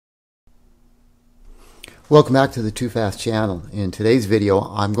Welcome back to the Too Fast channel. In today's video,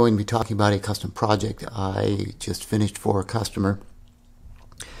 I'm going to be talking about a custom project I just finished for a customer.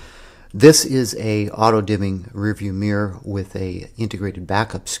 This is a auto-dimming rearview mirror with a integrated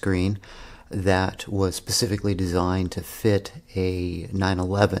backup screen that was specifically designed to fit a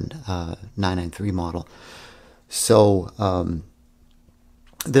 911 993 model. So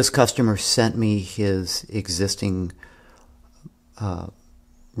this customer sent me his existing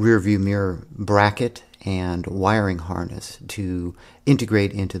rear view mirror bracket and wiring harness to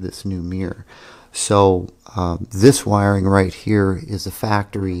integrate into this new mirror. So this wiring right here is a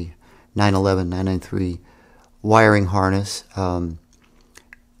factory 911 993 wiring harness.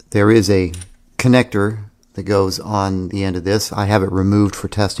 There is a connector that goes on the end of this. I have it removed for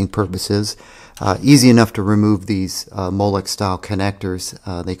testing purposes. Easy enough to remove these Molex style connectors.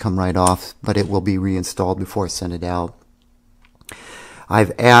 They come right off, but it will be reinstalled before I send it out.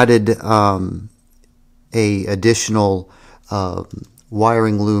 I've added a additional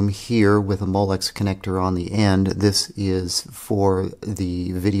wiring loom here with a Molex connector on the end. This is for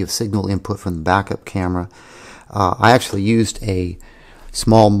the video signal input from the backup camera. I actually used a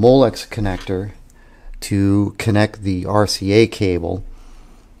small Molex connector to connect the RCA cable,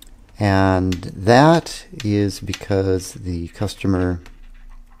 and that is because the customer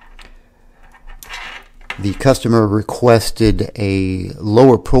requested a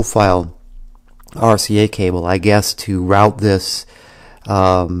lower profile RCA cable, I guess, to route this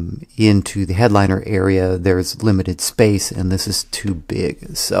into the headliner area. There's limited space and this is too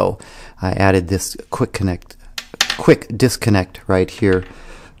big, so I added this quick disconnect right here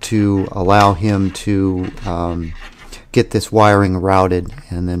to allow him to get this wiring routed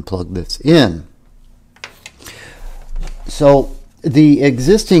and then plug this in. So the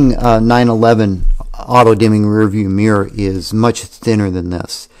existing 911 auto-dimming rearview mirror is much thinner than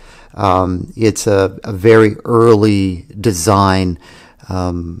this. It's a very early design,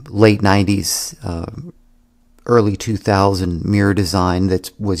 late 90s, early 2000 mirror design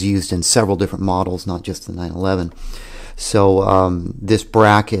that was used in several different models, not just the 911. So this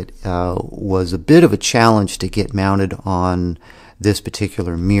bracket was a bit of a challenge to get mounted on this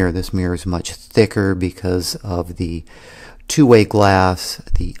particular mirror. This mirror is much thicker because of the two-way glass,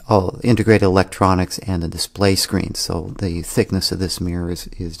 the integrated electronics, and the display screen. So the thickness of this mirror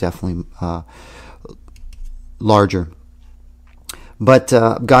is definitely larger. But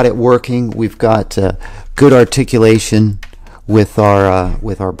got it working. We've got good articulation with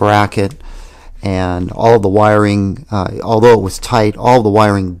our bracket, and all the wiring, although it was tight, all the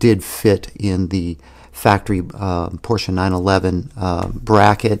wiring did fit in the factory Porsche 911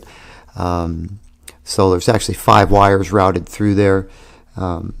 bracket. So there's actually 5 wires routed through there.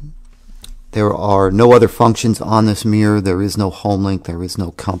 There are no other functions on this mirror. There is no home link. There is no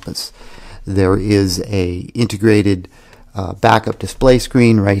compass. There is a integrated backup display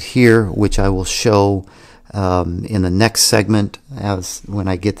screen right here, which I will show in the next segment when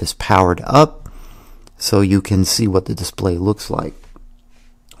I get this powered up, so you can see what the display looks like.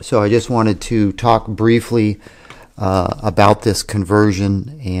 So I just wanted to talk briefly about this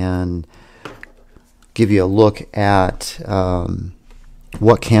conversion and give you a look at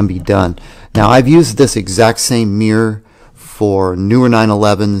what can be done. Now, I've used this exact same mirror for newer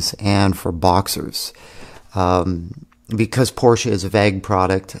 911s and for Boxers. Because Porsche is a VAG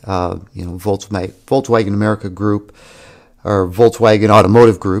product, Volkswagen America Group, or Volkswagen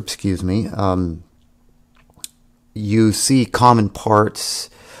Automotive Group, excuse me, you see common parts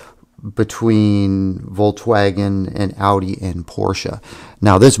between Volkswagen and Audi and Porsche.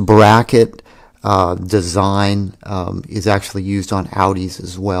 Now, this bracket design is actually used on Audis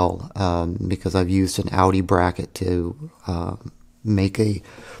as well, because I've used an Audi bracket to make a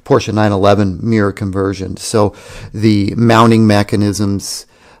Porsche 911 mirror conversion. So the mounting mechanisms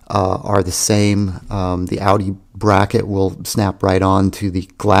are the same. The Audi bracket will snap right on to the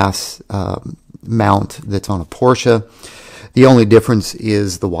glass mount that's on a Porsche. The only difference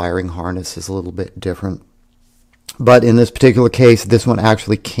is the wiring harness is a little bit different. But in this particular case, this one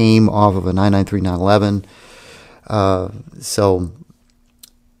actually came off of a 993 911. So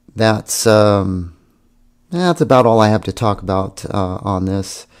that's about all I have to talk about on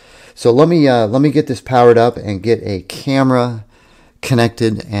this. So let me get this powered up and get a camera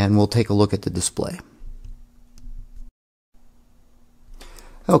connected, and we'll take a look at the display.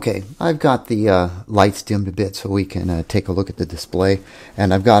 Okay, I've got the lights dimmed a bit so we can take a look at the display,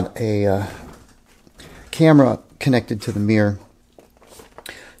 and I've got a camera connected to the mirror.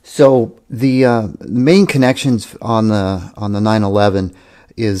 So the main connections on the 911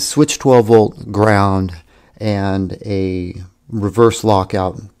 is switch 12 volt ground and a reverse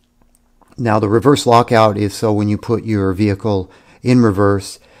lockout Now the reverse lockout is so when you put your vehicle in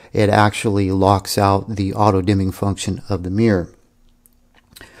reverse, it actually locks out the auto dimming function of the mirror.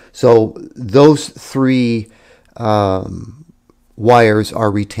 So those three wires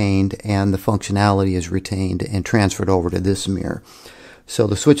are retained, and the functionality is retained and transferred over to this mirror. So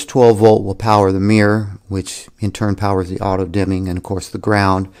the switch 12 volt will power the mirror, which in turn powers the auto dimming and of course the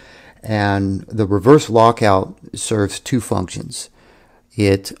ground. And the reverse lockout serves two functions.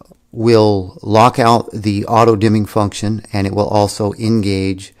 It will lock out the auto dimming function, and it will also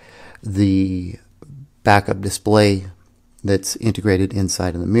engage the backup display that's integrated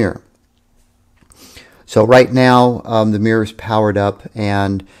inside of the mirror. So right now the mirror is powered up,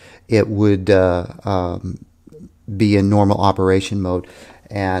 and it would be in normal operation mode.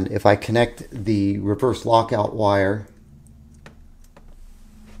 And if I connect the reverse lockout wire,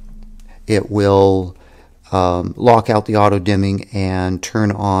 it will lock out the auto dimming and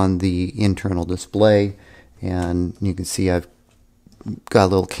turn on the internal display. And you can see I've got a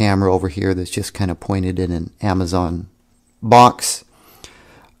little camera over here that's just kind of pointed in an Amazon box,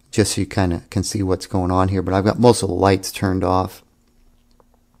 just so you kind of can see what's going on here. But I've got most of the lights turned off.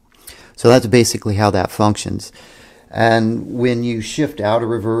 So that's basically how that functions. And when you shift out of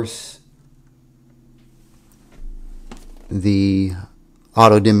reverse, the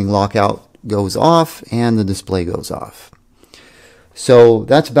auto dimming lockout goes off and the display goes off. So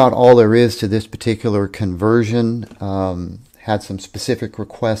that's about all there is to this particular conversion. Had some specific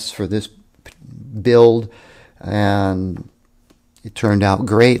requests for this build, and it turned out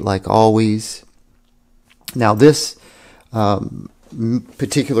great, like always. Now this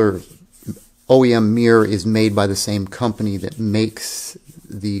particular OEM mirror is made by the same company that makes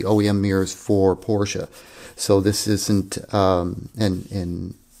the OEM mirrors for Porsche. So this isn't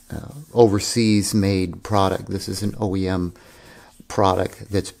an overseas made product. This is an OEM product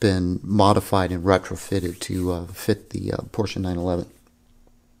that's been modified and retrofitted to fit the Porsche 911.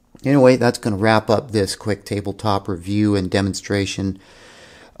 Anyway, that's going to wrap up this quick tabletop review and demonstration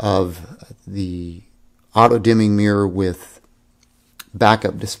of the auto dimming mirror with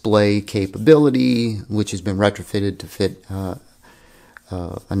backup display capability, which has been retrofitted to fit a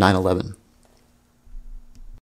 911.